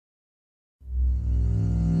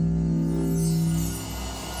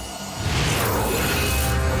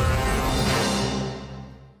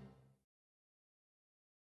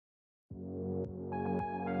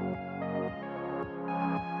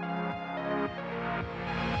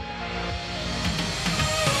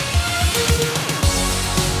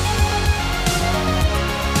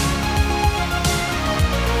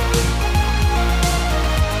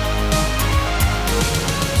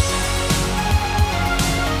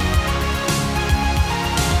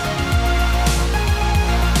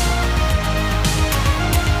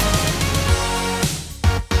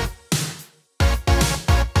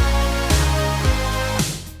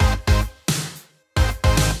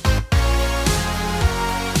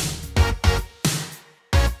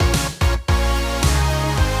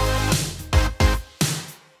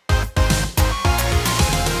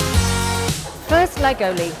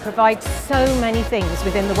LEGO League provides so many things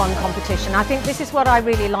within the one competition. I think this is what I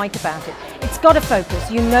really like about it. It's got a focus,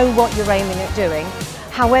 you know what you're aiming at doing.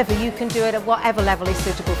 However, you can do it at whatever level is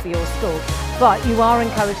suitable for your school. But you are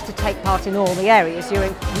encouraged to take part in all the areas.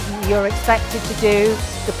 You're expected to do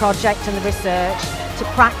the project and the research, to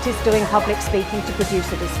practice doing public speaking, to produce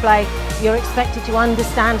a display. You're expected to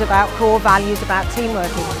understand about core values, about team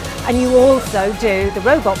working. And you also do the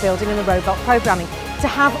robot building and the robot programming. To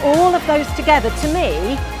have all of those together, to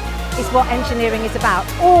me, is what engineering is about.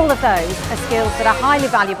 All of those are skills that are highly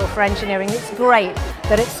valuable for engineering. It's great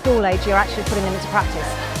that at school age you're actually putting them into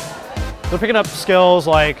practice. They're picking up skills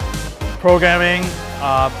like programming,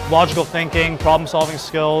 logical thinking, problem-solving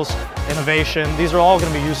skills, innovation. These are all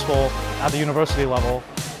going to be useful at the university level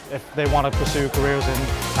if they want to pursue careers in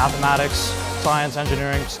mathematics, science,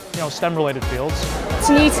 engineering, STEM-related fields.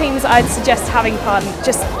 To new teams, I'd suggest having fun.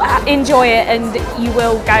 Just enjoy it and you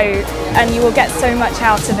will go and you will get so much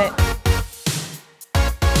out of it.